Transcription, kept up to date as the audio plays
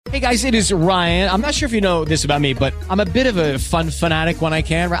Hey guys, it is Ryan. I'm not sure if you know this about me, but I'm a bit of a fun fanatic when I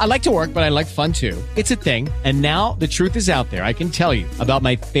can. I like to work, but I like fun too. It's a thing. And now the truth is out there. I can tell you about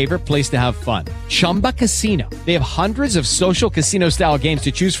my favorite place to have fun. Chumba Casino. They have hundreds of social casino style games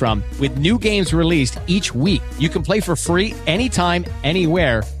to choose from with new games released each week. You can play for free anytime,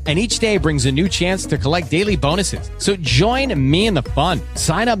 anywhere. And each day brings a new chance to collect daily bonuses. So join me in the fun.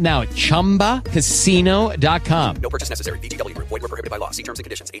 Sign up now at ChumbaCasino.com. No purchase necessary. VGW. Void where prohibited by law. See terms and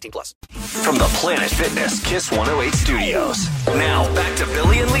conditions. 18+. From the Planet Fitness Kiss 108 studios. Now back to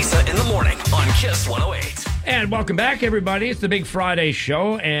Billy and Lisa in the morning on Kiss 108. And welcome back, everybody. It's the Big Friday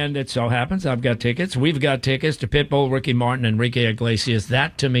show, and it so happens I've got tickets. We've got tickets to Pitbull, Ricky Martin, and Enrique Iglesias.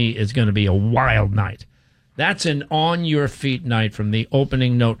 That, to me, is going to be a wild night. That's an on-your-feet night from the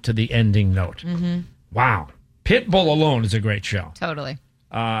opening note to the ending note. Mm-hmm. Wow. Pitbull alone is a great show. Totally.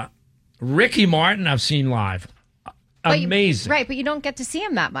 Ricky Martin, I've seen live. Amazing. Right, but you don't get to see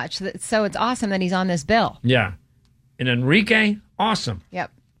him that much. So it's awesome that he's on this bill. Yeah. And Enrique, awesome.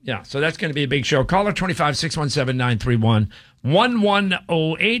 Yep. Yeah, so that's going to be a big show. Caller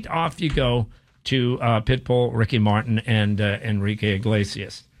 25-617-931-1108. Off you go to Pitbull, Ricky Martin, and Enrique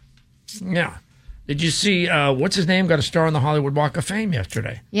Iglesias. Yeah. Did you see, what's his name? Got a star on the Hollywood Walk of Fame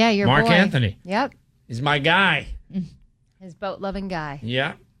yesterday. Yeah, your Mark boy. Anthony. Yep. He's my guy. His boat-loving guy.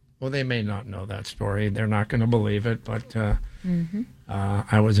 Yeah. Well, they may not know that story. They're not going to believe it, but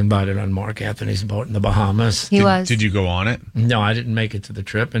I was invited on Mark Anthony's boat in the Bahamas. He was. Did you go on it? No, I didn't make it to the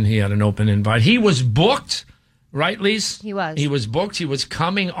trip, and he had an open invite. He was booked, right, Lise? He was. He was booked. He was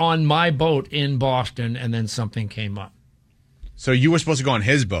coming on my boat in Boston, and then something came up. So you were supposed to go on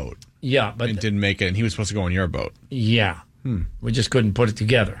his boat. Yeah, but and didn't make it, and he was supposed to go on your boat. Yeah. We just couldn't put it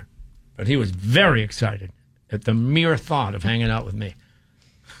together. But he was very excited at the mere thought of hanging out with me.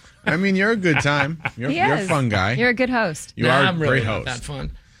 I mean, you're a good time. You're a fun guy. You're a good host. You are a I'm really great not host. that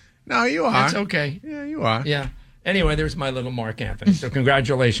fun. No, you are. That's okay. Yeah, you are. Yeah. Anyway, there's my little Mark Anthony. So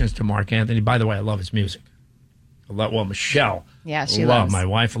congratulations to Mark Anthony. By the way, I love his music. Michelle. Yeah, she loves. My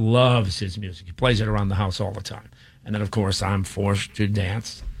wife loves his music. He plays it around the house all the time. And then, of course, I'm forced to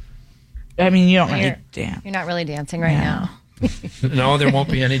dance. I mean, you don't really dance. You're not really dancing right now. No, there won't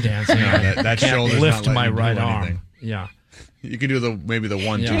be any dancing. That can't shoulder's lift not my letting you right do arm. anything. Yeah. You can do maybe the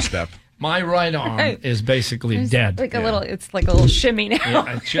 1-2 step. My right arm is basically dead. It's like a little shimmy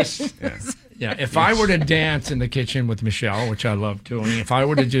now. Yeah, if I were to dance in the kitchen with Michelle, which I love doing, if I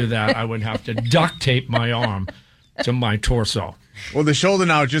were to do that, I would have to duct tape my arm to my torso. Well, the shoulder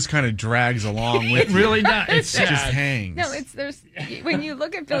now just kind of drags along with it. Really does. It just hangs. No, there's when you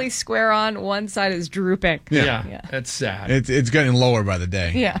look at Billy square on, one side is drooping. Yeah. That's sad. It's getting lower by the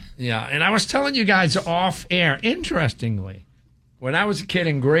day. Yeah, and I was telling you guys off air, interestingly, when I was a kid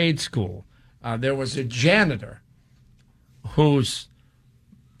in grade school, there was a janitor whose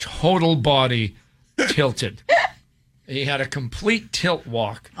total body tilted. He had a complete tilt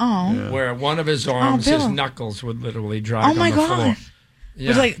walk where one of his arms, his knuckles would literally drag on the floor. Yeah. It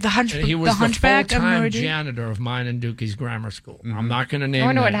was like the hunchback. And he was the hunchback full-time janitor of mine and Dookie's grammar school. Mm-hmm. I'm not going to name I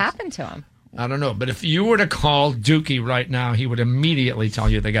wonder names. what happened to him. I don't know. But if you were to call Dookie right now, he would immediately tell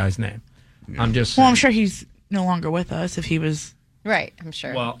you the guy's name. Yeah. I'm just saying. Well, I'm sure he's no longer with us if he was... Right, I'm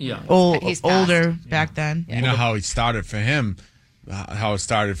sure. Well, yeah. Older back then. You know how it started for him, how it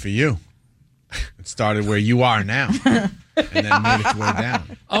started for you. It started where you are now, and then made its way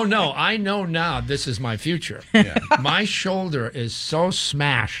down. Oh, no, I know now this is my future. Yeah. My shoulder is so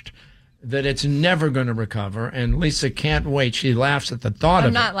smashed that it's never going to recover, and Lisa can't wait. She laughs at the thought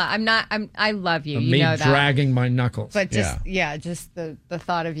of it. I love you. Of you me know that. dragging my knuckles. But just the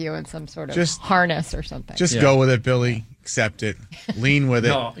thought of you in some sort of harness or something. Just go with it, Billy. Accept it. Lean with it.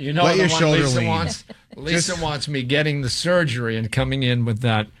 No, you know let your shoulder Lisa lean. wants. Lisa wants me getting the surgery and coming in with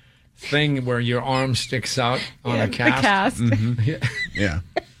that thing where your arm sticks out on a cast. The cast. Mm-hmm. Yeah.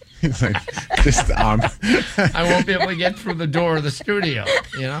 It's like just the arm. I won't be able to get through the door of the studio.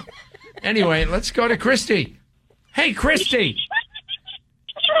 You know. Anyway, let's go to Christy. Hey, Christy.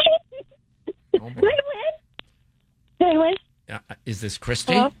 Is this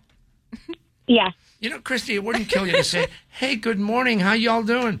Christy? Hello? Yeah. You know, Christy, it wouldn't kill you to say, hey, good morning. How y'all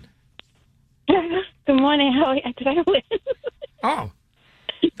doing? Good morning. How did I win? Oh,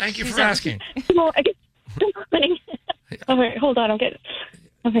 thank you for asking. Good morning. All right, hold on. I'm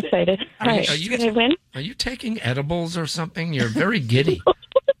excited. All right, did I win? Are you taking edibles or something? You're very giddy.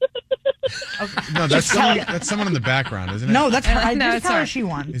 No, that's someone in the background, isn't it? No, that's her. No, Just tell her she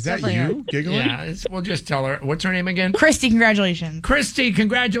won. Is that you giggling? Yeah, we'll just tell her. What's her name again? Christy, congratulations. Christy,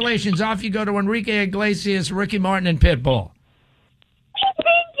 congratulations. Off you go to Enrique Iglesias, Ricky Martin, and Pitbull.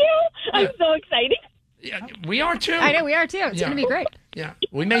 Thank you. I'm so excited. Yeah, we are too. I know we are too. It's going to be great. Yeah,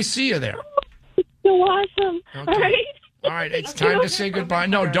 we may see you there. So awesome. Okay. All right. All right, it's time to say goodbye.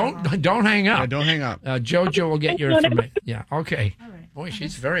 No, don't hang up. Yeah, don't hang up. JoJo will get your information. Yeah, okay. Boy,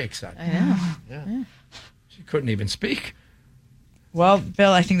 she's very excited. I know. Yeah. She couldn't even speak. Well,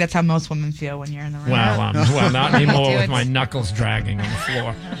 Bill, I think that's how most women feel when you're in the room. Well, not anymore with my knuckles dragging on the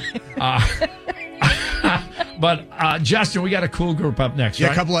floor. But Justin, we got a cool group up next, Yeah,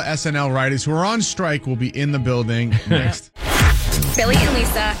 right? a couple of SNL writers who are on strike will be in the building next. Billy and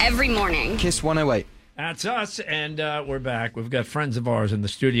Lisa every morning. Kiss 108. That's us, and we're back. We've got friends of ours in the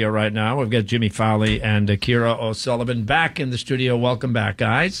studio right now. We've got Jimmy Fowlie and Ceara O'Sullivan back in the studio. Welcome back,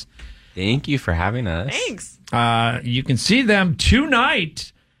 guys. Thank you for having us. Thanks. You can see them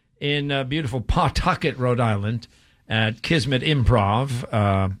tonight in beautiful Pawtucket, Rhode Island, at Kismet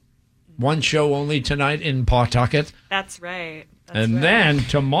Improv. One show only tonight in Pawtucket. That's right. Then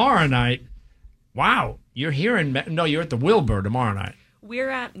tomorrow night, wow, you're here you're at the Wilbur tomorrow night.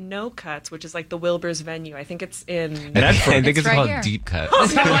 We're at No Cuts, which is like the Wilbur's venue. I think it's in Medford. I think it's right called here. Deep Cuts.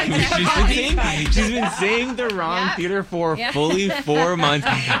 she's been saying the wrong theater for fully 4 months,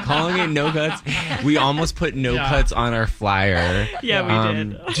 calling it No Cuts. We almost put No Cuts on our flyer. Yeah, we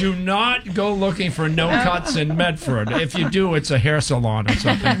did. Do not go looking for No Cuts in Medford. If you do, it's a hair salon or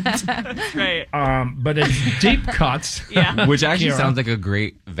something. That's right. But it's Deep Cuts. Yeah. Which actually Ceara. sounds like a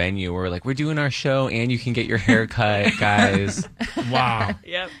great venue where we're doing our show and you can get your hair cut, guys. Wow.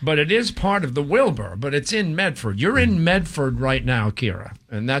 Yep. But it is part of the Wilbur, but it's in Medford. You're in Medford right now, Ceara,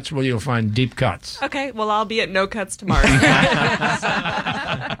 and that's where you'll find Deep Cuts. Okay, well, I'll be at No Cuts tomorrow.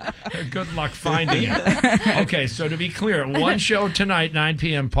 Good luck finding it. Okay, so to be clear, one show tonight, 9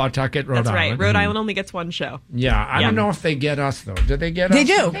 p.m., Pawtucket, Rhode That's Island. right. Rhode Island only gets one show. Yeah, I don't know if they get us, though. Do they get us? They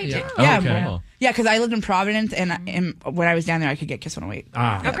do. They do. Yeah. Okay. Cool. Yeah, because I lived in Providence, and when I was down there, I could get Kiss 108.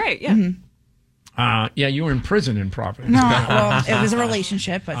 Oh, great. Yeah. Yeah, you were in prison in Providence. No, well, it was a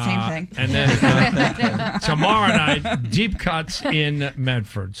relationship, but same thing. And then tomorrow night, Deep Cuts in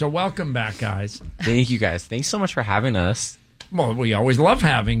Medford. So welcome back, guys. Thank you, guys. Thanks so much for having us. Well, we always love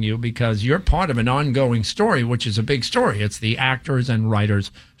having you because you're part of an ongoing story, which is a big story. It's the actors and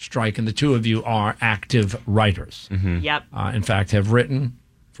writers strike, and the two of you are active writers. Yep. In fact, have written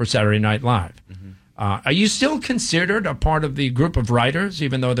for Saturday Night Live. Are you still considered a part of the group of writers,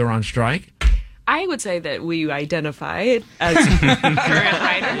 even though they're on strike? I would say that we identify as current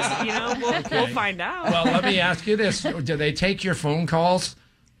writers. You know, we'll find out. Well, let me ask you this. Do they take your phone calls?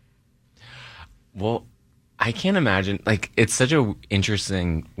 Well, I can't imagine. It's such a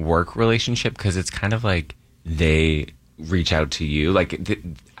interesting work relationship because it's kind of like they reach out to you.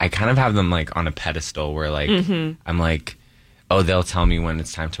 I kind of have them on a pedestal where I'm like, oh, they'll tell me when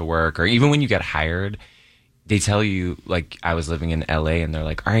it's time to work, or even when you get hired, they tell you I was living in LA and they're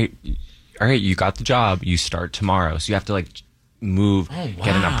like, all right, you got the job, you start tomorrow, so you have to move,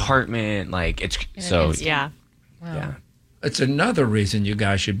 get an apartment, it's so Yeah. Wow. yeah. It's another reason you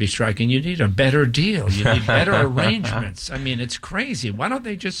guys should be striking. You need a better deal. You need better arrangements. I mean, it's crazy. Why don't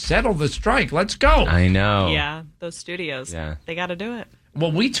they just settle the strike? Let's go. I know. Yeah, those studios. Yeah. They got to do it.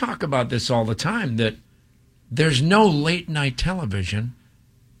 Well, we talk about this all the time, that there's no late night television,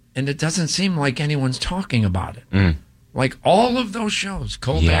 and it doesn't seem like anyone's talking about it. All of those shows,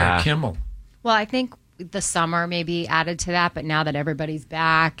 Colbert, Kimmel. Well, I think the summer maybe added to that, but now that everybody's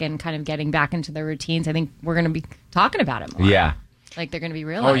back and kind of getting back into their routines, I think we're going to be talking about it more. Yeah. They're going to be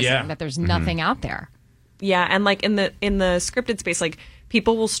realizing that there's nothing out there. Yeah, and in the scripted space,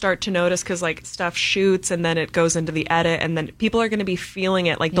 people will start to notice because stuff shoots and then it goes into the edit, and then people are going to be feeling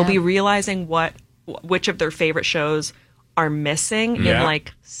it. They'll be realizing which of their favorite shows are missing in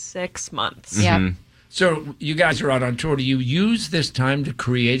 6 months. Yeah. So you guys are out on tour. Do you use this time to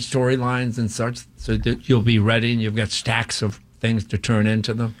create storylines and such so that you'll be ready and you've got stacks of things to turn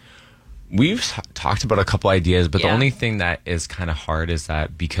into them? We've talked about a couple ideas, but the only thing that is kind of hard is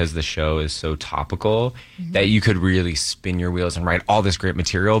that because the show is so topical, that you could really spin your wheels and write all this great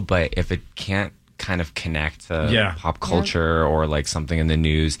material, but if it can't kind of connect to pop culture or something in the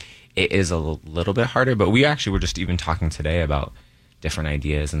news, it is a little bit harder. But we actually were just even talking today about different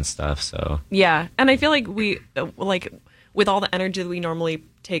ideas and stuff. So yeah, and I feel like we with all the energy that we normally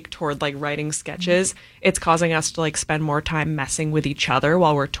take toward writing sketches, it's causing us to spend more time messing with each other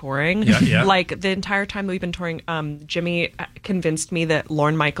while we're touring. Yeah. The entire time that we've been touring, Jimmy convinced me that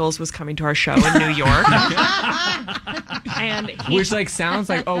Lorne Michaels was coming to our show in New York. And which sounds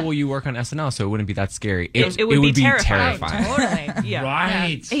like, oh well, you work on SNL, so it wouldn't be that scary. It would be terrifying. Totally. Yeah.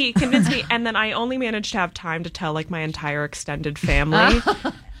 Right. He convinced me, and then I only managed to have time to tell my entire extended family.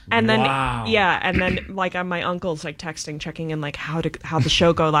 And then, Wow. and then like my uncle's like texting, checking in like how the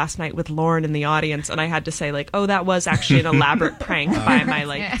show go last night with Lauren in the audience, and I had to say like, oh, that was actually an elaborate prank by my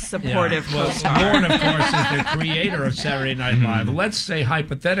like supportive co-star. Lauren, of course, is the creator of Saturday Night Live. Let's say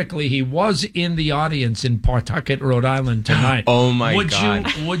hypothetically he was in the audience in Pawtucket, Rhode Island tonight. Oh my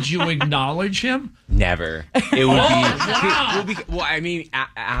God! Would you acknowledge him? Never. It would be. Well, I mean,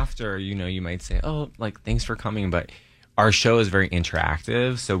 after you might say, "Oh, like thanks for coming," but our show is very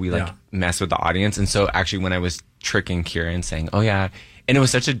interactive, so we mess with the audience. And so, actually, when I was tricking Ceara and saying, "Oh yeah," and it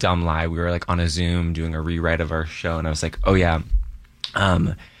was such a dumb lie. We were like on a Zoom doing a rewrite of our show, and I was like, "Oh yeah,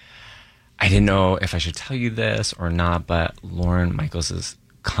 I didn't know if I should tell you this or not, but Lauren Michaels is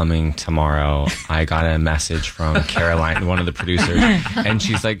coming tomorrow. I got a message from Caroline, one of the producers, and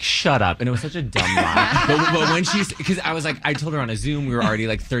she's like, shut up. And it was such a dumb lie. But when because I was like, I told her on a Zoom, we were already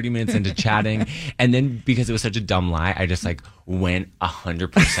like 30 minutes into chatting. And then because it was such a dumb lie, I just like went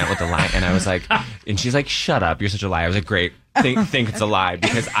 100% with the lie. And I was like, and she's like, shut up. You're such a liar. I was like, great. Think it's a lie,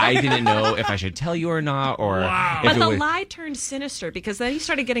 because I didn't know if I should tell you or not, or if But the lie turned sinister, because then he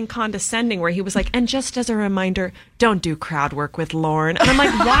started getting condescending, where he was like, and just as a reminder, don't do crowd work with Lauren. And I'm like,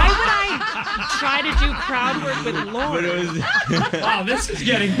 why would I try to do crowd work with Lauren? But it was wow, this is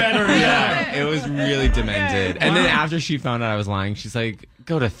getting better. Yeah, it was really demented. And then after she found out I was lying, she's like,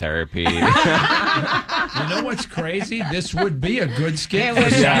 go to therapy. You know what's crazy? This would be a good skit for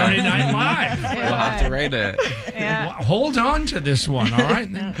Saturday Night Live. We'll have to write it. Well, hold on to this one, all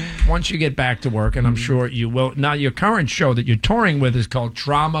right? Once you get back to work, and I'm sure you will. Now, your current show that you're touring with is called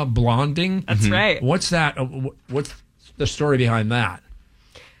Trauma Blonding. That's right. What's that? What's the story behind that?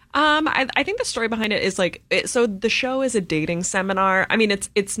 I think the story behind it is like, so the show is a dating seminar. I mean,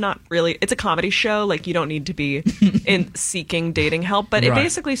 it's not really, it's a comedy show. Like, you don't need to be in seeking dating help, but it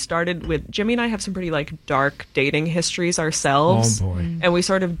basically started with Jimmy and I have some pretty like dark dating histories ourselves. Oh boy. And we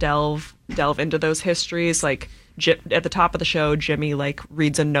sort of delve into those histories. Like, at the top of the show, Jimmy like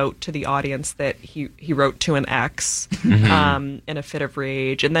reads a note to the audience that he wrote to an ex in a fit of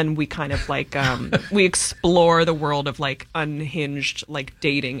rage, and then we kind of like we explore the world of like unhinged like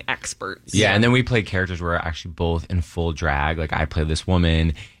dating experts. Yeah, and then we play characters where we're actually both in full drag. Like, I play this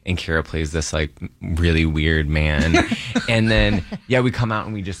woman, and Ceara plays this like really weird man. And then we come out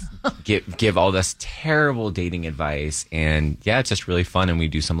and we just give all this terrible dating advice, and it's just really fun. And we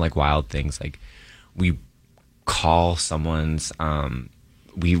do some like wild things, like we call someone's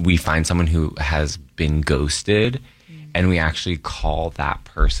we find someone who has been ghosted, and we actually call that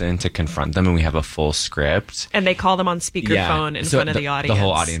person to confront them, and we have a full script, and they call them on speakerphone in front of the audience. The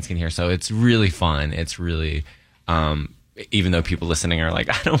whole audience can hear, so it's really fun. It's really even though people listening are like,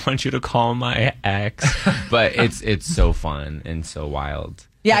 I don't want you to call my ex, but it's so fun and so wild.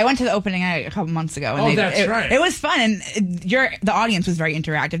 Yeah, I went to the opening night a couple months ago. And that's right. It was fun, and the audience was very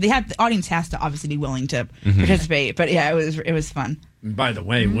interactive. The audience has to obviously be willing to participate, but it was fun. And by the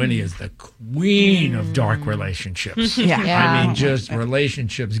way, Winnie is the queen of dark relationships. Yeah. I mean, just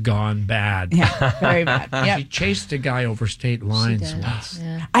relationships gone bad. Yeah, very bad. Yep. She chased a guy over state lines once.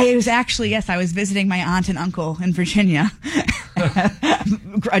 Yeah. I was actually, I was visiting my aunt and uncle in Virginia.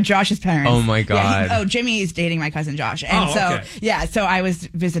 Josh's parents. Oh my God. Yeah, Jimmy is dating my cousin Josh. And so I was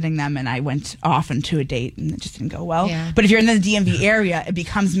visiting them, and I went off into a date, and it just didn't go well. Yeah. But if you're in the DMV area, it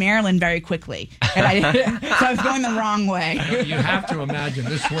becomes Maryland very quickly. And so I was going the wrong way. You have to imagine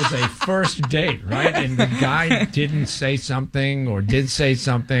this was a first date, right? And the guy didn't say something, or did say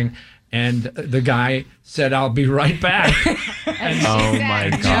something, and the guy said, I'll be right back. And oh my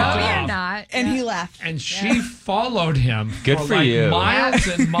God. No, you're not. And he left. And she followed him Good for like you. miles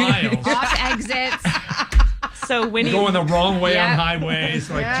and miles. Off exits. So Winnie, Going the wrong way on highways.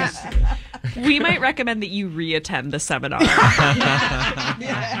 Like just we might recommend that you re-attend the seminar.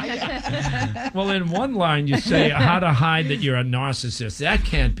 Well, in one line you say how to hide that you're a narcissist. That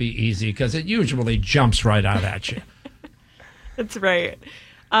can't be easy, because it usually jumps right out at you. That's right.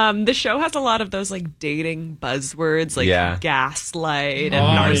 The show has a lot of those like dating buzzwords, like gaslight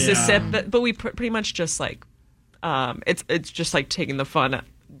and narcissist, but we pretty much just like it's just like taking the fun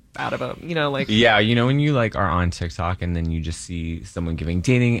out of them, like when you like are on TikTok and then you just see someone giving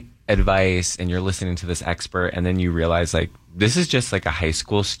dating advice and you're listening to this expert, and then you realize like this is just like a high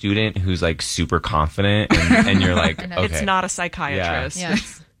school student who's like super confident, and you're like, okay, it's not a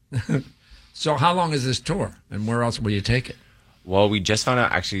psychiatrist. Yeah. So how long is this tour, and where else will you take it? Well, we just found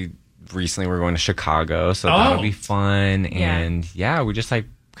out actually recently we're going to Chicago, so that'll be fun. And we just like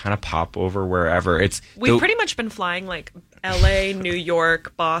kind of pop over wherever. We've pretty much been flying like LA, New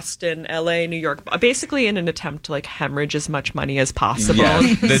York, Boston, LA, New York, basically in an attempt to like hemorrhage as much money as possible. Yeah,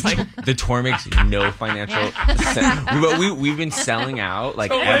 the tour makes no financial sense. But we've been selling out like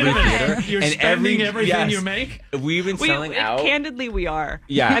every theater. You're and spending everything you make? We've been selling out. Candidly, we are.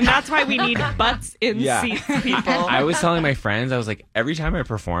 Yeah. And that's why we need butts in seats, people. I was telling my friends, I was like, every time I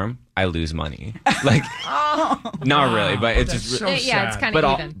perform, I lose money. Like, not really, but it's just so sad. Yeah, it's kind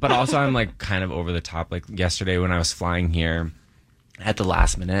of even. But also, I'm like kind of over the top. Like yesterday when I was flying here, at the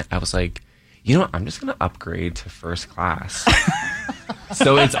last minute, I was like, you know what? I'm just gonna upgrade to first class.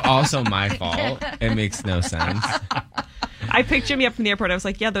 So it's also my fault. It makes no sense. I picked Jimmy up from the airport. I was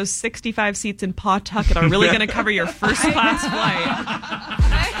like, yeah, those 65 seats in Pawtucket are really going to cover your first class flight.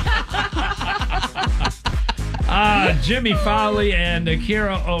 Jimmy Fowlie and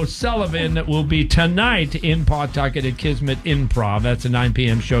Ceara O'Sullivan will be tonight in Pawtucket at Kismet Improv. That's a 9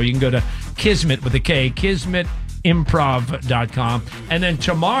 p.m. show. You can go to Kismet with a K, kismetimprov.com. And then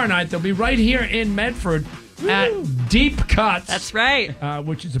tomorrow night, they'll be right here in Medford at Deep Cuts. That's right.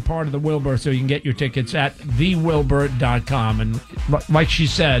 Which is a part of the Wilbur, so you can get your tickets at thewilbur.com. And like she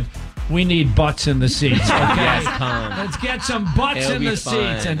said, we need butts in the seats. Okay? Yes, come. Let's get some butts It'll in be the fun.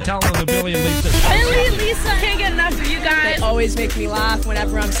 seats and tell them the Billy and Lisa. Billy and Lisa, can't get enough of you guys. They always make me laugh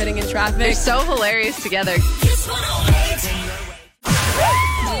whenever I'm sitting in traffic. They're so hilarious together.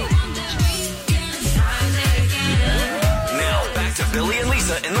 Now, back to Billy and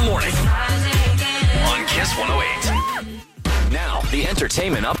Lisa in the morning on Kiss 108. Now, the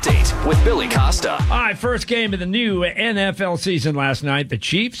entertainment update with Billy Costa. All right, first game of the new NFL season last night, the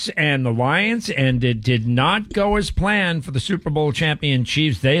Chiefs and the Lions, and it did not go as planned for the Super Bowl champion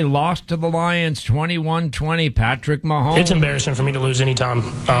Chiefs. They lost to the Lions 21-20. Patrick Mahomes. It's embarrassing for me to lose anytime.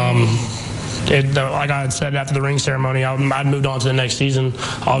 Like I had said after the ring ceremony, I'd moved on to the next season.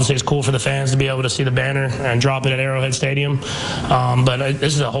 Obviously, it's cool for the fans to be able to see the banner and drop it at Arrowhead Stadium. But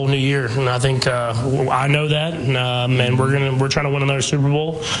this is a whole new year, and I think I know that, and we're trying to win another Super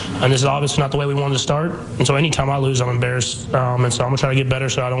Bowl. And this is obviously not the way we wanted to start. And so anytime I lose, I'm embarrassed. And so I'm gonna try to get better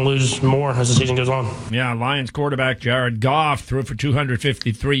so I don't lose more as the season goes on. Yeah, Lions quarterback Jared Goff threw for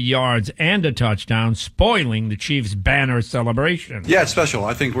 253 yards and a touchdown, spoiling the Chiefs' banner celebration. Yeah, it's special.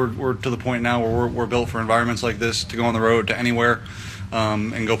 I think we're to the point now where we're built for environments like this to go on the road to anywhere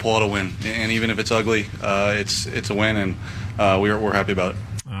and go pull out a win. And even if it's ugly, it's a win, and we're happy about it.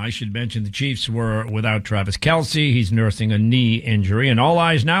 I should mention the Chiefs were without Travis Kelce. He's nursing a knee injury. And all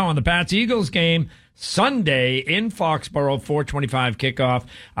eyes now on the Pats-Eagles game Sunday in Foxborough, 4:25 kickoff.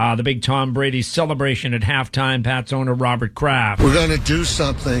 The big Tom Brady celebration at halftime. Pats owner Robert Kraft. We're going to do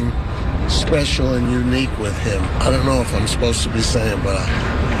something special and unique with him. I don't know if I'm supposed to be saying, but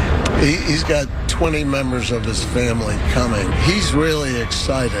he's got 20 members of his family coming. He's really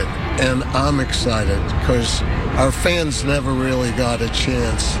excited, and I'm excited because our fans never really got a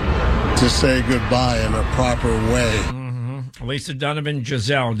chance to say goodbye in a proper way. Mm-hmm. Lisa Donovan,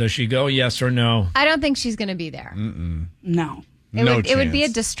 Giselle, does she go, yes or no? I don't think she's going to be there. No. It would be a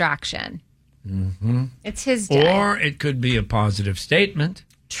distraction. Mm-hmm. It's his day. Or it could be a positive statement.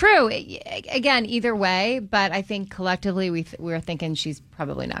 True. Again, either way, but I think collectively we're thinking she's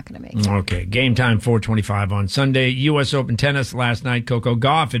probably not going to make it. Okay, game time 4:25 on Sunday. U.S. Open tennis last night. Coco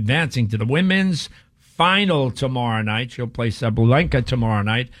Gauff advancing to the women's final tomorrow night. She'll play Sabalenka tomorrow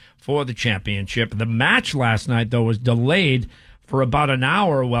night for the championship. The match last night, though, was delayed for about an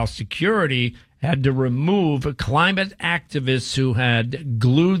hour while security had to remove climate activists who had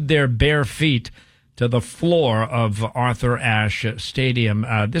glued their bare feet to the floor of Arthur Ashe Stadium.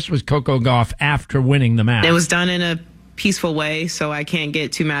 This was Coco Gauff after winning the match. It was done in a peaceful way, so I can't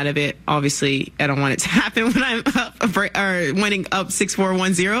get too mad of it. Obviously, I don't want it to happen when I'm up or winning up 6-4,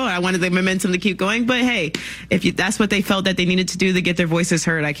 1-0. I wanted the momentum to keep going, but hey, if that's what they felt that they needed to do to get their voices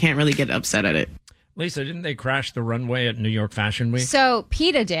heard, I can't really get upset at it. Lisa, didn't they crash the runway at New York Fashion Week? So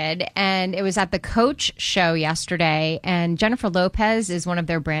PETA did, and it was at the Coach show yesterday, and Jennifer Lopez is one of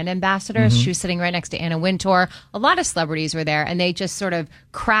their brand ambassadors. Mm-hmm. She was sitting right next to Anna Wintour. A lot of celebrities were there, and they just sort of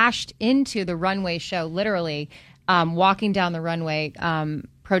crashed into the runway show, literally walking down the runway,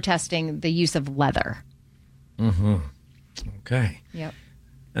 protesting the use of leather. Mm-hmm. Okay. Yep.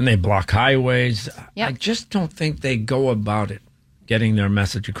 And they block highways. Yep. I just don't think they go about it getting their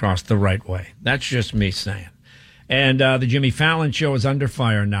message across the right way. That's just me saying. And the Jimmy Fallon show is under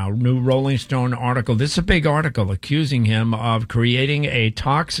fire now. New Rolling Stone article. This is a big article accusing him of creating a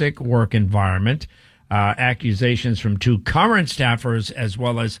toxic work environment. Accusations from 2 current staffers as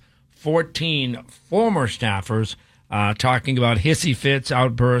well as 14 former staffers talking about hissy fits,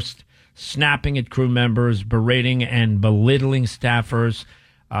 outbursts, snapping at crew members, berating and belittling staffers.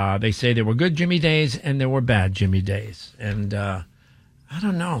 They say there were good Jimmy days and there were bad Jimmy days. And I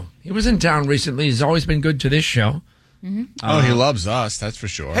don't know. He was in town recently. He's always been good to this show. Oh, he loves us, that's for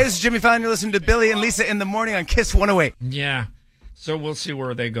sure. Hey, this is Jimmy Fallon. You're listening to Billy and Lisa in the morning on Kiss 108. Yeah. So we'll see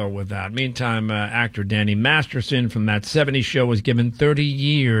where they go with that. Meantime, actor Danny Masterson from That 70s Show was given 30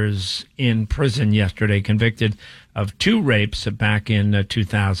 years in prison yesterday, convicted of 2 rapes back in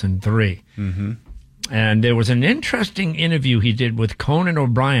 2003. Mm-hmm. And there was an interesting interview he did with Conan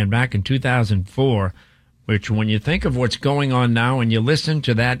O'Brien back in 2004, which when you think of what's going on now and you listen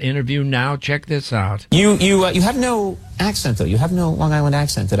to that interview now, check this out. You have no accent, though. You have no Long Island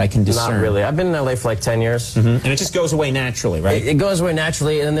accent that I can discern. Not really. I've been in LA for like 10 years. Mm-hmm. And it just goes away naturally, right? It goes away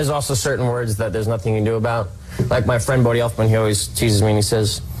naturally, and then there's also certain words that there's nothing you can do about. Like my friend Bodie Elfman, he always teases me and he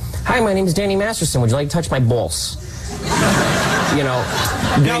says, "Hi, my name is Danny Masterson. Would you like to touch my balls?" You know,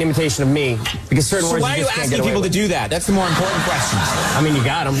 do an imitation of me, because certain words why you are you just can't asking get away people with. to do that? That's the more important question. I mean, you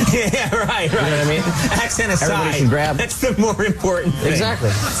got them. Yeah, right. You know what I mean? Accent aside, everybody should grab. That's the more important thing. Exactly.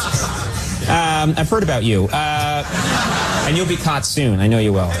 I've heard about you, and you'll be caught soon. I know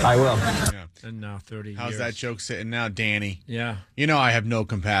you will. I will. Yeah. And now 30 How's years. that joke sitting now, Danny? Yeah. You know I have no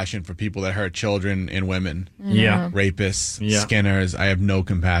compassion for people that hurt children and women. Yeah. Rapists, Yeah. skinners. I have no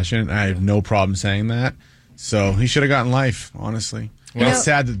compassion. I have no problem saying that. So he should have gotten life, honestly. You it's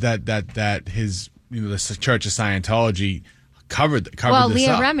know- sad that his, the Church of Scientology covered Well, this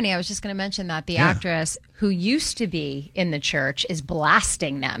Leah up. Remini, I was just going to mention that the Yeah. actress who used to be in the church is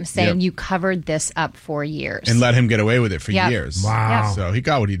blasting them, saying Yep. you covered this up for years. And let him get away with it for Yep. years. Wow. Yep. So he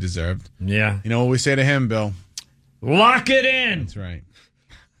got what he deserved. Yeah. You know what we say to him, Bill? Lock it in. That's right.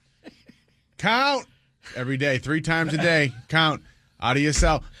 Count every day, 3 times a day. Count out of your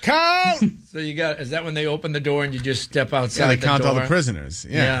cell. Count. So you got, is that when they open the door and you just step outside? Yeah, they the count all door? the prisoners.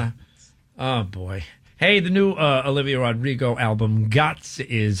 Yeah. Oh boy. Hey, the new Olivia Rodrigo album Guts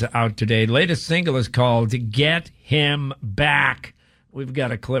is out today. Latest single is called Get Him Back. We've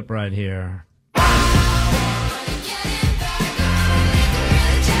got a clip right here.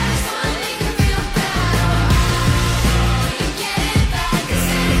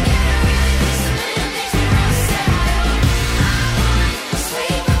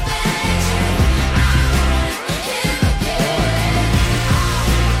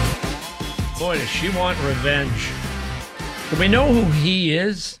 Boy, does she want revenge. Do we know who he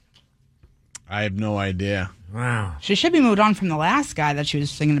is? I have no idea. Wow. She should be moved on from the last guy that she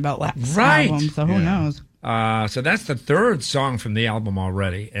was singing about last Right. album, so who knows? So that's the 3rd song from the album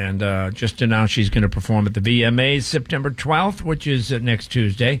already. And just announced she's going to perform at the VMAs September 12th, which is next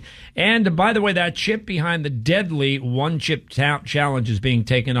Tuesday. And by the way, that chip behind the deadly one-chip challenge is being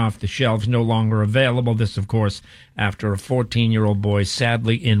taken off the shelves, no longer available. This, of course, after a 14-year-old boy,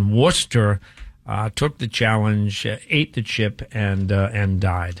 sadly in Worcester, took the challenge, ate the chip, and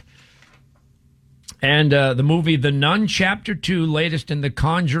died. And the movie The Nun Chapter 2, latest in the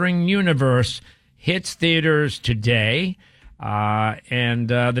Conjuring universe, hits theaters today. And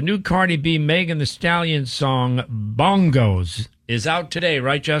the new Cardi B, Megan Thee Stallion song, Bongos, is out today,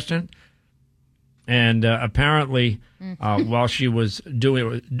 right, Justin? And apparently, while she was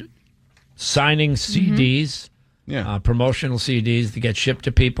signing CDs, promotional CDs to get shipped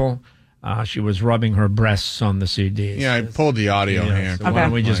to people, she was rubbing her breasts on the CDs. Yeah, I pulled the audio here. So why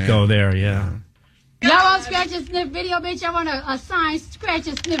don't we just go there, yeah. Y'all want scratch and sniff video, bitch? Y'all want a signed scratch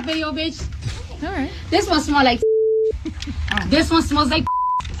and sniff video, bitch? All right. This one smells like. This one smells like.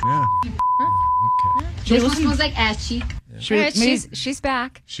 Yeah. This one smells like ass cheek. All right, she's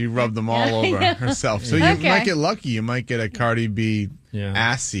back. She rubbed them all over herself. So you might get lucky. You might get a Cardi B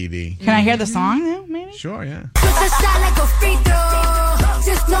ass CD. Can I hear the song now, maybe? Sure, yeah.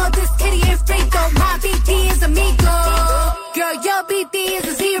 Just know this kitty ain't free though. My BP is amigo. Girl, your BP is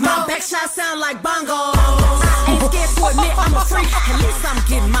a 0. My back shot sound like bongo. Ain't scared to admit I'm a freak. At least I'm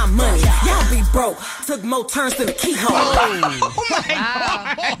getting my money. Y'all be broke. Took more turns than a keyhole. Oh my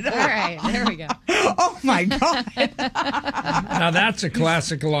God. All right, there we go. Oh my God. Now that's a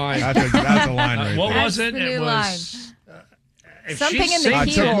classic line. That's a line right What there. was it? That's the It new was if Something she's in the singing-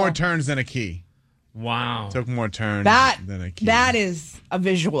 key. Took more turns than a key. Wow. Took more turns than a key. That is a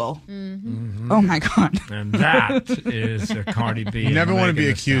visual. Mm-hmm. Oh my God. And that is a Cardi B. You and never want to Megan be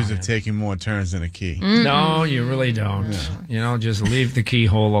Thee accused Stallion. of taking more turns than a key. No, you really don't. You know, just leave the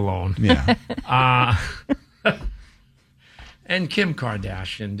keyhole alone. Yeah. And Kim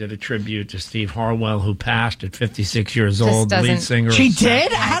Kardashian did a tribute to Steve Harwell, who passed at 56 years Just old, doesn't- lead singer. She of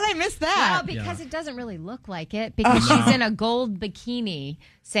did? Saxon. How did I miss that? Well, because it doesn't really look like it. Because she's in a gold bikini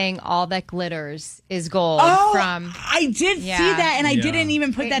saying all that glitters is gold. Oh, from I did see that, and I didn't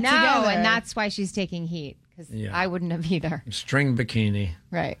even put that no, together. and that's why she's taking heat. because Yeah. I wouldn't have either. String bikini.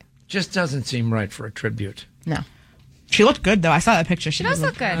 Right. Just doesn't seem right for a tribute. No. She looked good, though. I saw that picture. She does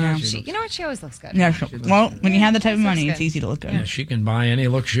look good. Yeah. You know what? She always looks good. Yeah, well, when you have that type of She money, looks it's good. easy to look good. Yeah, she can buy any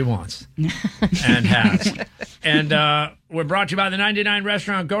look she wants. And has. And we're brought to you by the 99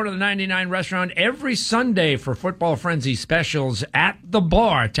 Restaurant. Go to the 99 Restaurant every Sunday for Football Frenzy specials at the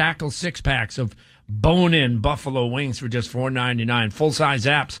bar. Tackle 6-packs of bone-in buffalo wings for just $4.99. Full-size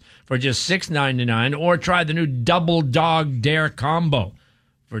apps for just $6.99. Or try the new Double Dog Dare Combo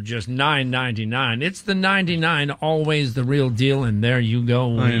for just $9.99. It's the 99, always the real deal, and there you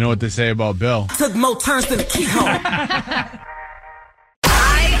go. I don't know what they say about Bill. Took more turns than a keyhole.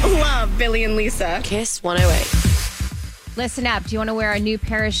 I love Billy and Lisa. Kiss 108. Listen up. Do you want to wear a new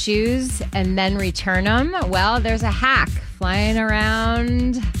pair of shoes and then return them? Well, there's a hack flying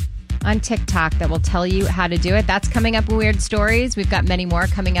around on TikTok that will tell you how to do it. That's coming up in Weird Stories. We've got many more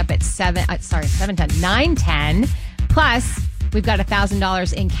coming up at 9:10. Plus, we've got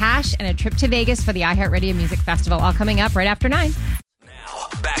 $1,000 in cash and a trip to Vegas for the iHeartRadio Music Festival. All coming up right after 9.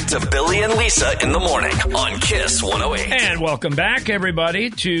 Back to Billy and Lisa in the morning on Kiss 108. And welcome back, everybody,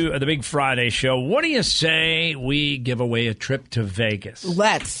 to the Big Friday Show. What do you say we give away a trip to Vegas?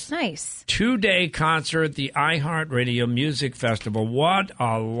 Let's. Nice. 2-day concert at the iHeartRadio Music Festival. What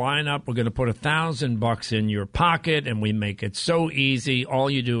a lineup. We're going to put $1,000 in your pocket, and we make it so easy. All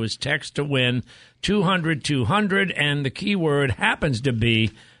you do is text to win 200-200, and the keyword happens to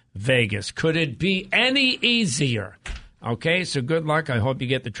be Vegas. Could it be any easier? Okay, so good luck. I hope you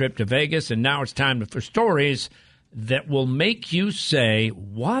get the trip to Vegas. And now it's time for stories that will make you say,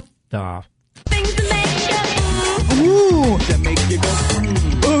 what the? Ooh.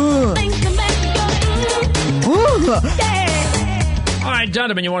 All right,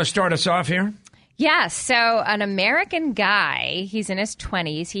 Donovan, you want to start us off here? Yes. So an American guy, he's in his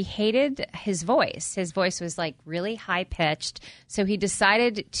 20s. He hated his voice. His voice was like really high pitched. So he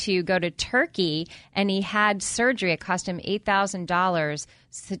decided to go to Turkey and he had surgery. It cost him $8,000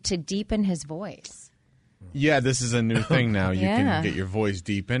 to deepen his voice. Yeah, this is a new thing now. You Yeah. can get your voice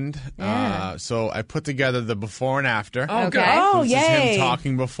deepened. Yeah. So I put together the before and after. Oh, okay. Oh, This is yay. him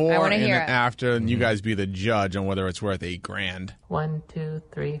talking before I wanna and hear then it. after, and you guys be the judge on whether it's worth $8,000. 1, 2,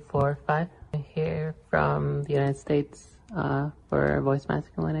 3, 4, 5. Here from the United States for voice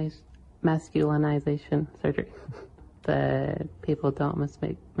masculinization surgery. The people don't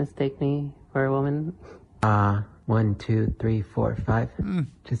mistake me for a woman. 1, 2, 3, 4, 5.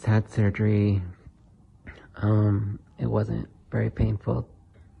 Just had surgery. It wasn't very painful.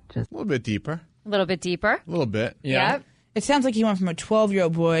 Just a little bit deeper. A little bit deeper. A little bit. Yeah. Yep. It sounds like he went from a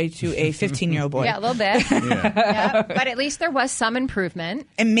 12-year-old boy to a 15-year-old boy. Yeah, a little bit. Yeah. But at least there was some improvement.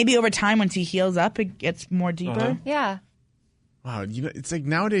 And maybe over time, once he heals up, it gets more deeper. Yeah. Wow, it's like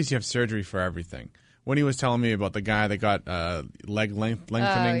nowadays you have surgery for everything. When he was telling me about the guy that got leg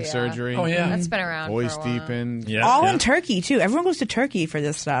lengthening surgery. Oh, yeah. That's been around Voice for a while. deepened. All in Turkey, too. Everyone goes to Turkey for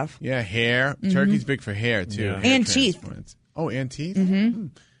this stuff. Yeah, hair. Turkey's big for hair, too. Yeah. Hair And teeth. transplants. Oh, and teeth? Mm-hmm.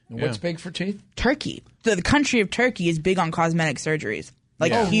 What's big for teeth? Turkey. The country of Turkey is big on cosmetic surgeries.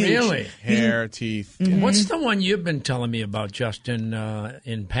 Like, Oh, huge. really? Hair, teeth. What's the one you've been telling me about, Justin,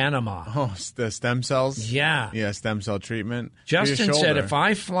 in Panama? Oh, the stem cells? Yeah. Yeah, stem cell treatment. For your Justin said shoulder. if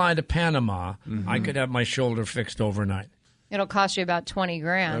I fly to Panama, I could have my shoulder fixed overnight. It'll cost you about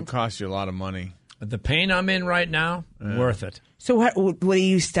 $20,000. It'll cost you a lot of money. The pain I'm in right now, worth it. So what do you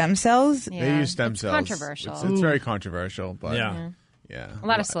use stem cells? They use stem cells. controversial. It's very controversial, but Yeah. yeah. A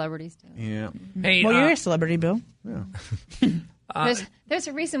lot of celebrities do. Yeah. Hey, Well, you're a celebrity, Bill. There's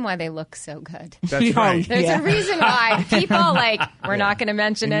a reason why they look so good. That's right. There's a reason why people we're not going to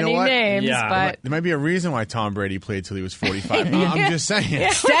mention You know any what? names, but There might be a reason why Tom Brady played till he was 45. I'm just saying.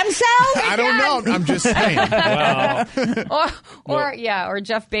 Stem cells? I don't know. I'm just saying. or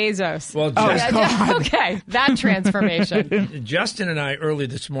Jeff Bezos. Well, Okay, that transformation. Justin and I early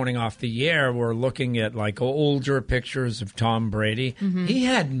this morning off the air were looking at like older pictures of Tom Brady. He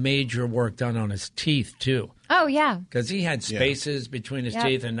had major work done on his teeth too, Oh yeah. because he had spaces between his Yep.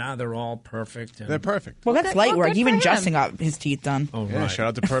 teeth, and now they're all perfect. And, They're perfect. Well, that's light work. good Even for him. Justin got his teeth done. oh, Yeah, right. shout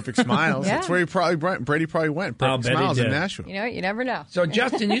out to Perfect Smiles. Yeah. That's where Brady probably went. I'll Perfect bet he Smiles in did. Nashville. You know, you never know. So,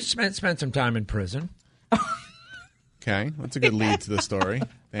 Justin, you spent some time in prison. Okay, that's a good lead to the story.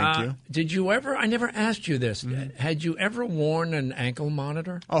 Thank you. Did you ever? I never asked you this. Had you ever worn an ankle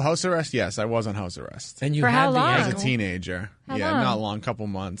monitor? Oh, house arrest? Yes, I was on house arrest. And you For had how the long? As a ankle? teenager. How yeah, long? not long, couple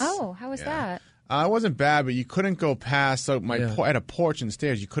months. Oh, how was that? It wasn't bad, but you couldn't go past. So I had a porch and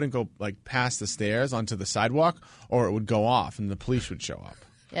stairs. You couldn't go like past the stairs onto the sidewalk, or it would go off, and the police would show up.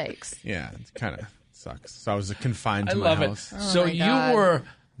 Yikes. Yeah, it kind of sucks. So I was confined to I my love house. it. So my you God. were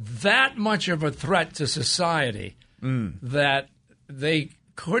that much of a threat to society that they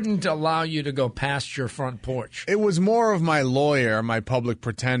couldn't allow you to go past your front porch. It was more of my lawyer, my public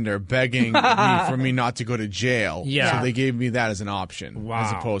pretender, begging for me not to go to jail. Yeah. So they gave me that as an option,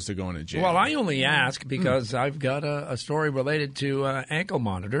 as opposed to going to jail. Well, I only ask because I've got a story related to ankle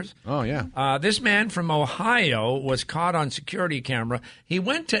monitors. Oh, yeah. This man from Ohio was caught on security camera. He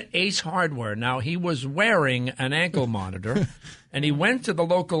went to Ace Hardware. Now, he was wearing an ankle monitor, and he went to the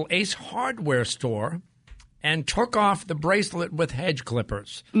local Ace Hardware store and took off the bracelet with hedge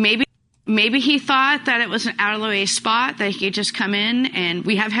clippers. Maybe he thought that it was an out-of-the-way spot, that he could just come in, and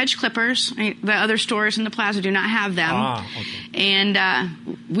we have hedge clippers. The other stores in the plaza do not have them.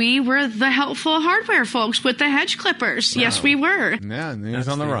 And we were the helpful hardware folks with the hedge clippers. Wow. Yes, we were. Yeah, and he was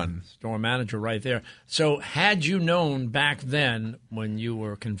on the run. Store manager right there. So had you known back then when you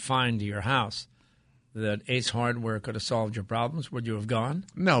were confined to your house that Ace Hardware could have solved your problems, would you have gone?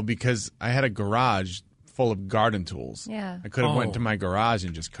 No, because I had a garage full of garden tools. Yeah. I could have went to my garage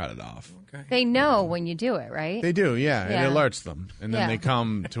and just cut it off. Okay. They know when you do it, right? They do, yeah. It alerts them. And then they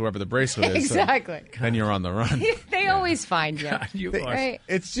come to wherever the bracelet is. Exactly. So then you're on the run. They always find you. God, you are right?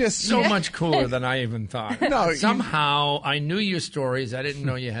 It's just so much cooler than I even thought. No, somehow I knew your stories. I didn't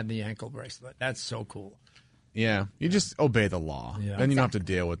know you had the ankle bracelet. That's so cool. Yeah, you just obey the law. Yeah. Then you don't have to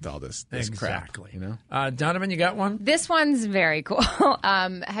deal with all this crap. Exactly. You know? Donovan, you got one? This one's very cool.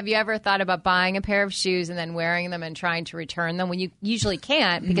 Have you ever thought about buying a pair of shoes and then wearing them and trying to return them when you usually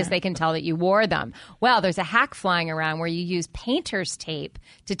can't because they can tell that you wore them? Well, there's a hack flying around where you use painter's tape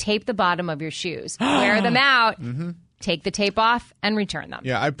to tape the bottom of your shoes. Wear them out. Take the tape off and return them.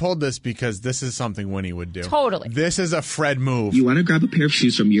 Yeah, I pulled this because this is something Winnie would do. Totally. This is a Fred move. You want to grab a pair of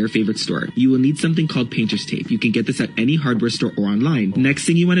shoes from your favorite store. You will need something called painter's tape. You can get this at any hardware store or online. Next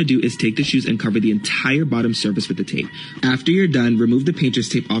thing you want to do is take the shoes and cover the entire bottom surface with the tape. After you're done, remove the painter's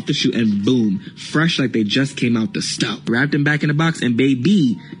tape off the shoe and boom, fresh like they just came out the stove. Wrap them back in a box and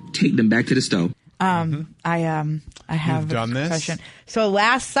baby, take them back to the stove. I have You've done this? question. So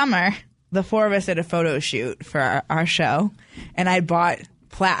last summer, the four of us did a photo shoot for our show, and I bought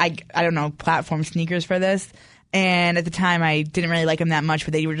platform sneakers for this. And at the time, I didn't really like them that much,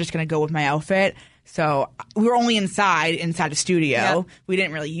 but they were just going to go with my outfit. So we were only inside the studio. Yep. We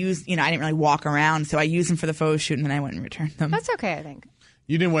didn't really use, I didn't really walk around. So I used them for the photo shoot, and then I went and returned them. That's okay, I think.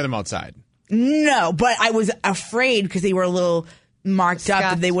 You didn't wear them outside? No, but I was afraid because they were a little marked up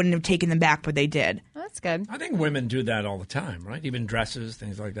that they wouldn't have taken them back, but they did. Oh, that's good. I think women do that all the time, right? Even dresses,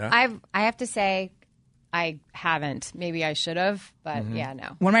 things like that. I have to say, I haven't. Maybe I should have, but yeah,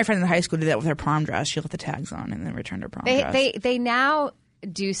 no. One of my friends in high school did that with her prom dress. She left the tags on and then returned her prom dress. They now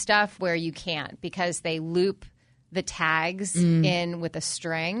do stuff where you can't because they loop the tags in with a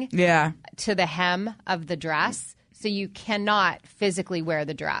string to the hem of the dress, so you cannot physically wear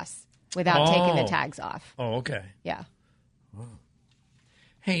the dress without taking the tags off. Oh, okay. Yeah. Wow.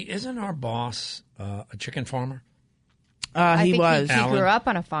 Hey, isn't our boss a chicken farmer? He was. He grew up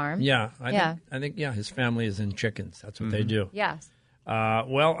on a farm. Yeah. I think his family is in chickens. That's what they do. Yes.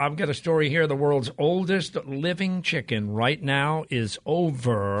 Well, I've got a story here. The world's oldest living chicken right now is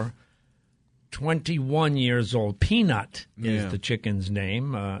over 21 years old. Peanut is the chicken's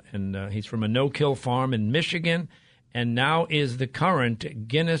name, and he's from a no-kill farm in Michigan, and now is the current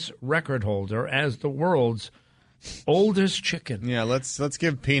Guinness record holder as the world's oldest chicken. Yeah, let's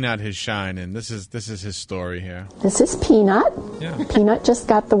give Peanut his shine, and this is his story here. This is Peanut. Yeah. Peanut just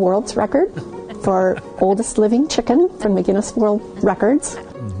got the world's record for oldest living chicken from the Guinness World Records.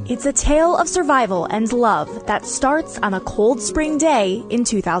 It's a tale of survival and love that starts on a cold spring day in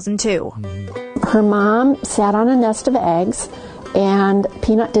 2002. Her mom sat on a nest of eggs, and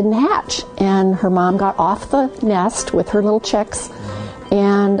Peanut didn't hatch. And her mom got off the nest with her little chicks,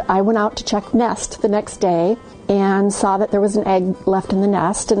 and I went out to check nest the next day and saw that there was an egg left in the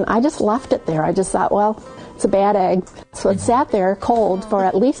nest, and I just left it there. I just thought, well, it's a bad egg. So it sat there cold for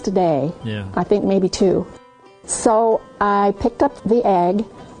at least a day. Yeah. I think maybe 2. So I picked up the egg,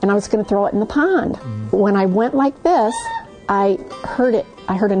 and I was going to throw it in the pond. When I went like this, I heard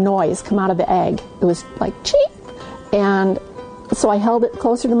a noise come out of the egg. It was like cheep. And so I held it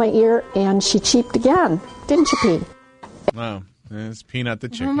closer to my ear, and she cheeped again. Didn't she, Pete? Wow. It's Peanut the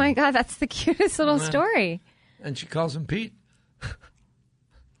chicken. Oh, my God. That's the cutest little story. And she calls him Pete.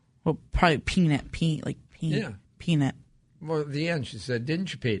 Well, probably Peanut. Peanut. Yeah. Peanut. Well, at the end, she said,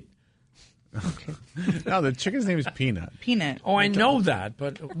 didn't you, Pete? No, the chicken's name is Peanut. Peanut. Oh, I know that,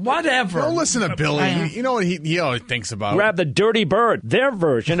 but whatever. Don't listen to Billy. You know what he always thinks about. Grab the Dirty Bird, their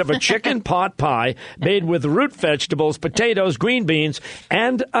version of a chicken pot pie made with root vegetables, potatoes, green beans,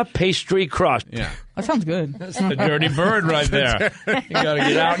 and a pastry crust. Yeah. That sounds good. That's the Dirty Bird right there. You got to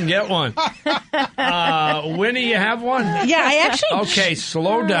get out and get one. Winnie, you have one? Yeah, I actually... Okay,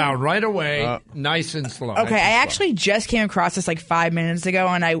 slow down right away. Nice and slow. Okay, I actually just came across this like 5 minutes ago,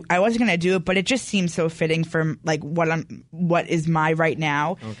 and I wasn't going to do it, but it just seems so fitting for like what is my right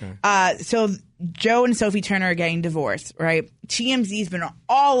now. Okay. So Joe and Sophie Turner are getting divorced, right? TMZ's been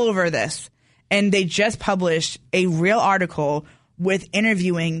all over this, and they just published a real article with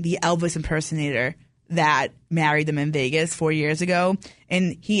interviewing the Elvis impersonator that married them in Vegas 4 years ago,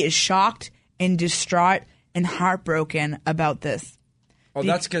 and he is shocked and distraught and heartbroken about this. Oh,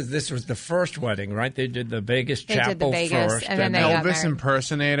 that's because this was the first wedding, right? They did the Vegas chapel Vegas, first. and then they Elvis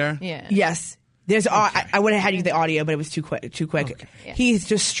impersonator. Yeah. Yes. There's. I would have had you the audio, but it was too quick. Okay. Yeah. He's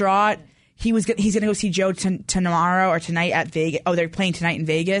distraught. He's going to go see Joe tomorrow or tonight at Vegas. Oh, they're playing tonight in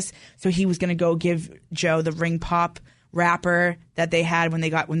Vegas. So he was going to go give Joe the ring pop wrapper that they had when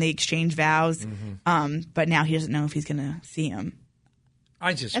they exchanged vows. Mm-hmm. But now he doesn't know if he's going to see him.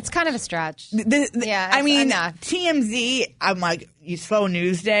 It's kind of a stretch. Yeah, I mean, TMZ, I'm like, you slow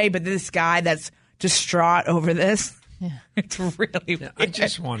news day, but this guy that's distraught over this, it's really weird. I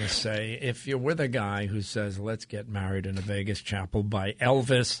just want to say, if you're with a guy who says, let's get married in a Vegas chapel by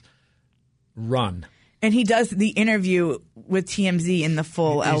Elvis, run. And he does the interview with TMZ in the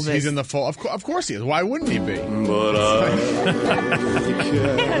full Elvis. He's in the full. Of course he is. Why wouldn't he be? But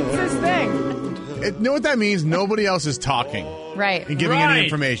It's his thing. You know what that means? Nobody else is talking. Right. And giving any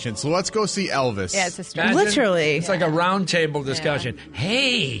information. So let's go see Elvis. Yeah, it's a stretch. Literally. It's like a round table discussion. Yeah.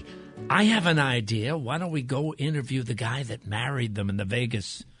 Hey, I have an idea. Why don't we go interview the guy that married them in the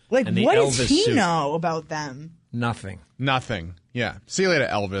Vegas? Like, and the what Elvis does he suit? know about them? Nothing. Yeah. See you later,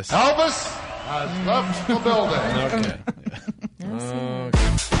 Elvis. Elvis has left the building. Okay.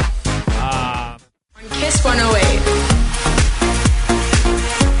 On Kiss 108.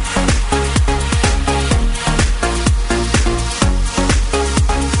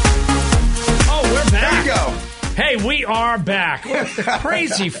 Hey, we are back.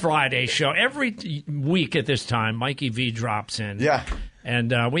 Crazy Friday show. Every week at this time, Mikey V drops in. Yeah.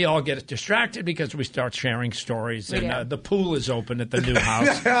 And we all get distracted because we start sharing stories. And the pool is open at the new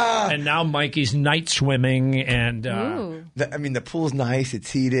house. And now Mikey's night swimming. And the pool's nice.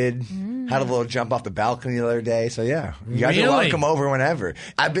 It's heated. Had a little jump off the balcony the other day. So, yeah. You guys are welcome over whenever.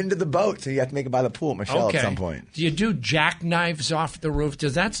 I've been to the boat, so you have to make it by the pool at Michelle at some point. Do you do jackknives off the roof?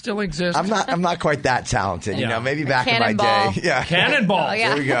 Does that still exist? I'm not quite that talented. Yeah. You know, maybe back in my day. Yeah. Cannonball. Oh, yeah.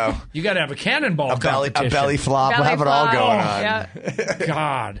 There we go. You got to have a cannonball competition. A belly flop. We'll have it all going on. Yep.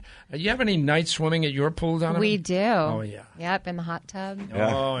 God. You have any night swimming at your pool, Donovan? We do. Oh, yeah. Yep, in the hot tub.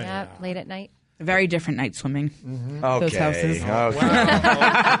 Yeah. Oh, Yep, late at night. Very different night swimming. Those houses. Okay.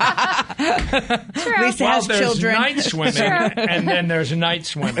 Lisa has there's children. Night swimming, and then there's night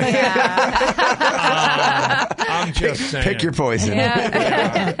swimming. I'm just saying. Pick your poison.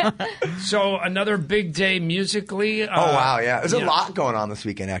 Yeah. So another big day musically. Oh, wow, yeah. There's a lot going on this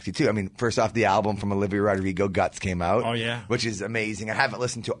weekend, actually, too. I mean, first off, the album from Olivia Rodrigo, Guts, came out. Oh, yeah. Which is amazing. I haven't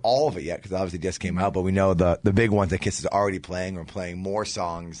listened to all of it yet because obviously it just came out, but we know the big ones that Kiss is already playing. We're playing more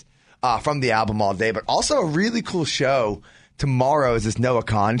songs from the album all day, but also a really cool show. Tomorrow is this Noah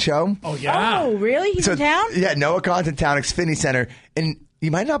Khan show. Oh, yeah. Oh, really? He's in town? Yeah, Noah Khan's in town, Xfinity Center. And you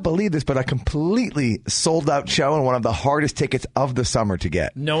might not believe this, but a completely sold out show and one of the hardest tickets of the summer to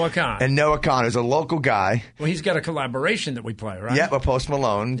get. Noah Khan. And Noah Khan is a local guy. Well, he's got a collaboration that we play, right? Yeah, with Post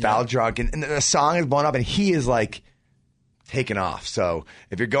Malone, Val Drunk. And the song is blown up, and he is like taken off. So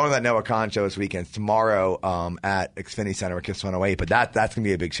if you're going to that Noah Khan show this weekend, it's tomorrow at Xfinity Center with Kiss 108. But that's going to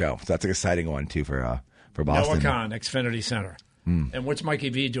be a big show. So that's an exciting one, too, for Boston. Noah Khan, Xfinity Center. And what's Mikey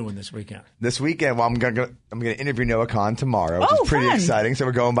V doing this weekend? This weekend, well, I'm gonna interview Noah Khan tomorrow, which Oh, is pretty fun. exciting. So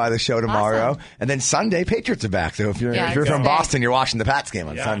we're going by the show tomorrow, and then Sunday, Patriots are back. So if you're from Boston, you're watching the Pats game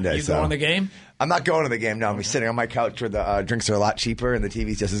on Sunday. You going to the game? I'm not going to the game. No, I'm sitting on my couch where the drinks are a lot cheaper and the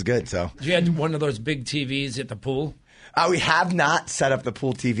TV's just as good. So you had one of those big TVs at the pool? We have not set up the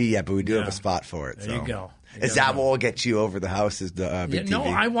pool TV yet, but we do have a spot for it. There you go. Is that what will get you over the house? Is the big TV? No,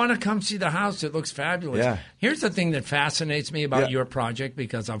 I want to come see the house. It looks fabulous. Yeah. Here's the thing that fascinates me about your project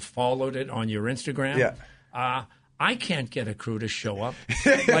because I've followed it on your Instagram. Yeah. I can't get a crew to show up.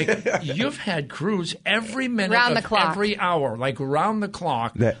 Like, you've had crews every minute Round of the clock. every hour, like round the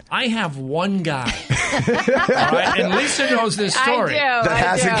clock. I have one guy. All right? And Lisa knows this story. I do. That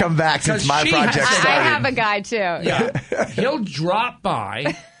hasn't come back since my project started. I have a guy, too. Yeah. He'll drop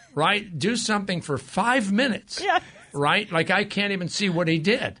by right? Do something for 5 minutes, right? Like I can't even see what he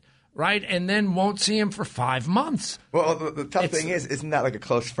did, right? And then won't see him for 5 months. Well, the tough thing is, isn't that like a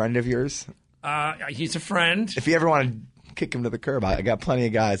close friend of yours? He's a friend. If you ever want to kick him to the curb, I got plenty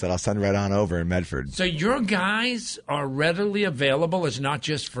of guys that I'll send right on over in Medford. So your guys are readily available. It's not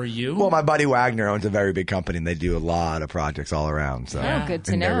just for you? Well, my buddy Wagner owns a very big company, and they do a lot of projects all around. So good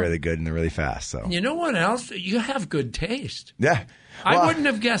to know. They're really good, and they're really fast. So you know what else? You have good taste. Yeah. I wouldn't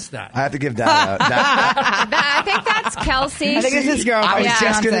have guessed that. I have to give that. I think that's Kelsey. I think it's his girl. I was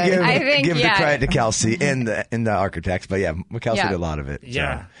just going to give the yeah. credit to Kelsey in the architects, but Kelsey did a lot of it.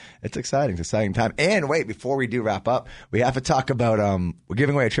 Yeah, so it's exciting. It's an exciting time. And wait, before we do wrap up, we have to talk about we're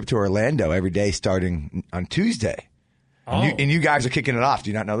giving away a trip to Orlando every day starting on Tuesday. And you guys are kicking it off.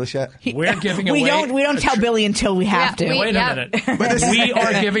 Do you not know this yet? We're giving away. We don't tell Billy until we have to. Wait a minute. We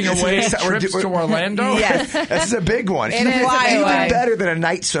are giving away trips to Orlando? Yes. This is a big one. It is even better than a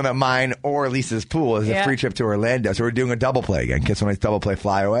night swim at mine or Lisa's pool is a free trip to Orlando. So we're doing a double play again. Kiss One Night's double play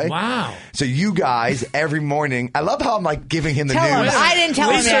fly away. Wow. So you guys every morning. I love how I'm like giving him the tell news. Him. I didn't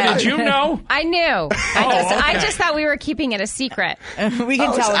tell Lisa, him yet. Did you know? I knew. I just thought we were keeping it a secret. We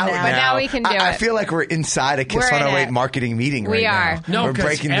can tell him now. But now we can do it. I feel like we're inside a Kiss 108 marketing meeting right now. No, we're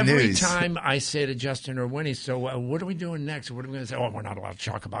breaking the every news. time I say to Justin or Winnie, so what are we doing next? What are we going to say? Oh, we're not allowed to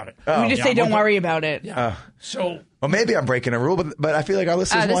talk about it. We just say, don't worry about it. Yeah. Well, maybe I'm breaking a rule, but I feel like our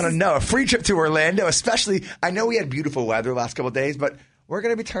listeners want to know. A free trip to Orlando, especially, I know we had beautiful weather the last couple of days, but we're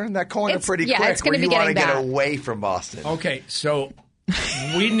going to be turning that corner pretty quick. It's going to be getting getting get back. away from Boston. Okay, so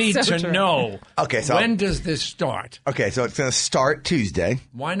we need So to true. know, so when does this start? Okay, so it's going to start Tuesday.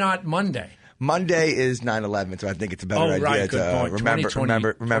 Why not Monday? Monday is 9/11, so I think it's a better idea right, good to point.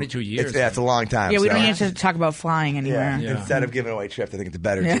 remember. 22 years. It's a long time. Yeah, we so. don't need to talk about flying anywhere. Instead of giving away trips, I think it's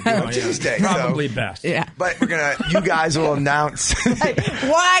better to do it on Tuesday. Probably best. Yeah. But you guys will announce.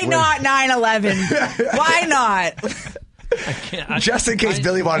 Why not 9/11? Why not? Just in case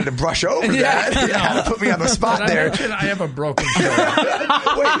Billy wanted to brush over that. You had to put me on the spot there. I have a broken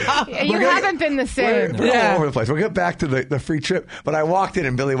shoulder. You haven't been the same. We're all over the place. We'll get back to the free trip. But I walked in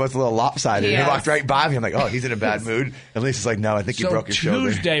and Billy was a little lopsided. Yes. He walked right by me. I'm like, oh, he's in a bad mood. And Lisa's like, no, I think you broke your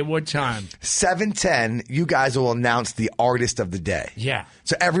shoulder. Tuesday, what time? 7:10, you guys will announce the artist of the day. Yeah.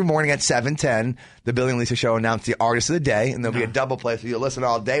 So every morning at 7:10, the Billy and Lisa Show announce the artist of the day, and there'll be a double play, so you'll listen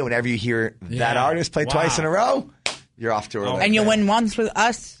all day. Whenever you hear that artist play twice in a row, you're off to Orlando. And you'll win once with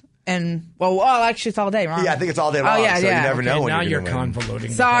us. And actually, it's all day, Ron. Yeah, I think it's all day long. Oh, yeah, so yeah. you never know when now you're convoluting.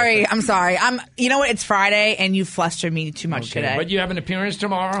 Sorry, I'm sorry. You know what? It's Friday, and you flustered me too much today. But you have an appearance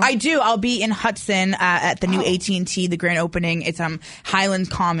tomorrow? I do. I'll be in Hudson at the new AT&T, the grand opening. It's Highlands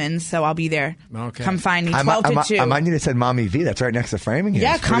Commons, so I'll be there. Okay. Come find me. 12 to 2. I might need to send Mommy V. That's right next to Framingham.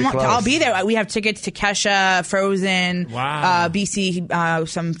 Yeah, It's come on. pretty close. I'll be there. We have tickets to Kesha, Frozen, BC,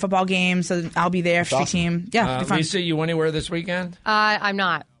 some football games. So I'll be there. Street team. Yeah, it'll be fun. Lisa, you anywhere this weekend? I'm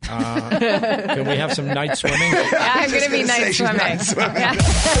not. Can we have some night swimming? Yeah, I'm going to be night swimming.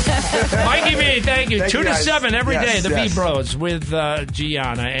 Mikey V, thank you. 2 to 7 every day. The yes. V Bros with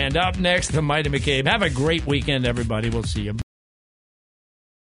Gianna. And up next, the Mighty McCabe. Have a great weekend, everybody. We'll see you.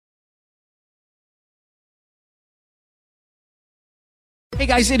 Hey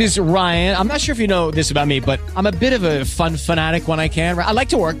guys, it is Ryan. I'm not sure if you know this about me, but I'm a bit of a fun fanatic when I can. I like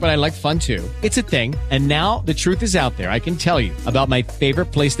to work, but I like fun too. It's a thing. And now the truth is out there. I can tell you about my favorite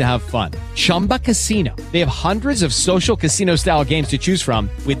place to have fun. Chumba Casino. They have hundreds of social casino style games to choose from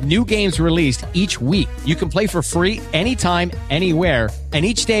with new games released each week. You can play for free anytime, anywhere. And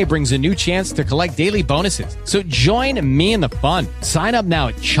each day brings a new chance to collect daily bonuses. So join me in the fun. Sign up now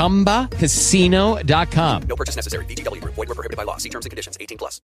at ChumbaCasino.com. No purchase necessary. VGW Group. Void where prohibited by law. See terms and conditions. 18+.